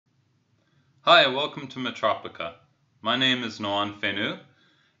Hi, welcome to METropica. My name is Noan Fenu,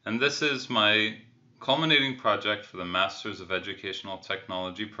 and this is my culminating project for the Masters of Educational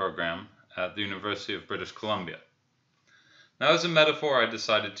Technology program at the University of British Columbia. Now, as a metaphor, I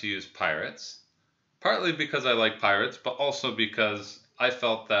decided to use pirates, partly because I like pirates, but also because I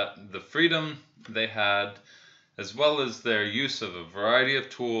felt that the freedom they had, as well as their use of a variety of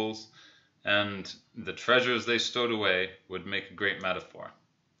tools and the treasures they stowed away, would make a great metaphor.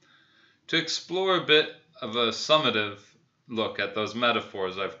 To explore a bit of a summative look at those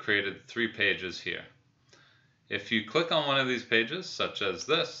metaphors, I've created 3 pages here. If you click on one of these pages, such as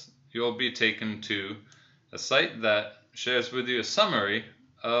this, you'll be taken to a site that shares with you a summary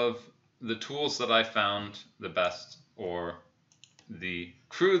of the tools that I found the best, or the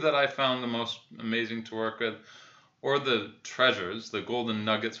crew that I found the most amazing to work with, or the treasures, the golden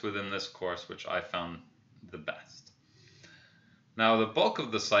nuggets within this course, which I found the best. Now, the bulk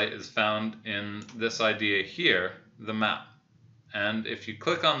of the site is found in this idea here, the map. And if you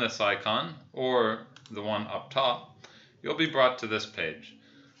click on this icon, or the one up top, you'll be brought to this page.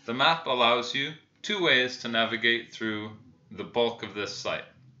 The map allows you 2 ways to navigate through the bulk of this site.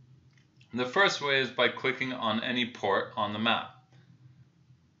 The first way is by clicking on any port on the map.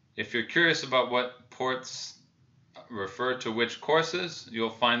 If you're curious about what ports refer to which courses, you'll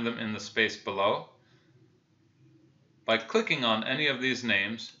find them in the space below. By clicking on any of these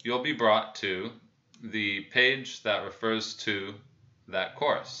names, you'll be brought to the page that refers to that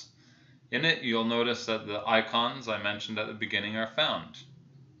course. In it, you'll notice that the icons I mentioned at the beginning are found: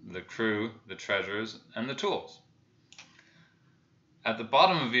 the crew, the treasures, and the tools. At the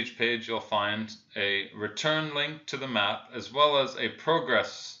bottom of each page, you'll find a return link to the map, as well as a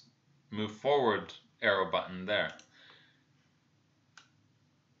progress, move forward arrow button there.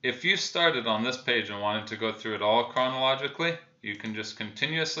 If you started on this page and wanted to go through it all chronologically, you can just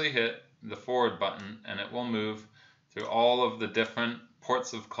continuously hit the forward button and it will move through all of the different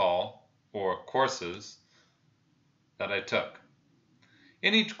ports of call or courses that I took.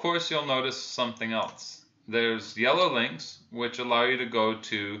 In each course, you'll notice something else. There's yellow links which allow you to go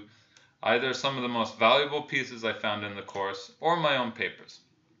to either some of the most valuable pieces I found in the course or my own papers.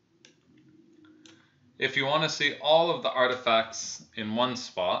 If you want to see all of the artifacts in one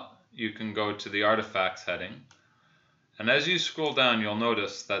spot, you can go to the Artifacts heading. And as you scroll down, you'll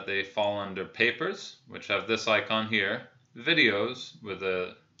notice that they fall under Papers, which have this icon here, Videos with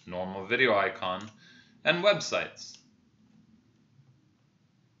a normal video icon, and Websites.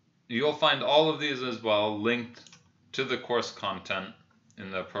 You'll find all of these as well linked to the course content in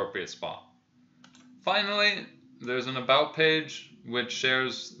the appropriate spot. Finally, there's an About page which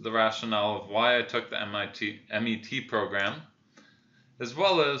shares the rationale of why I took the MET program, as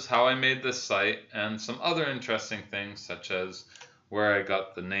well as how I made this site and some other interesting things, such as where I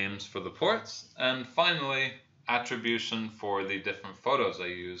got the names for the ports, and finally, attribution for the different photos I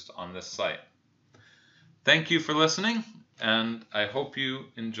used on this site. Thank you for listening, and I hope you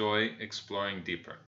enjoy exploring deeper.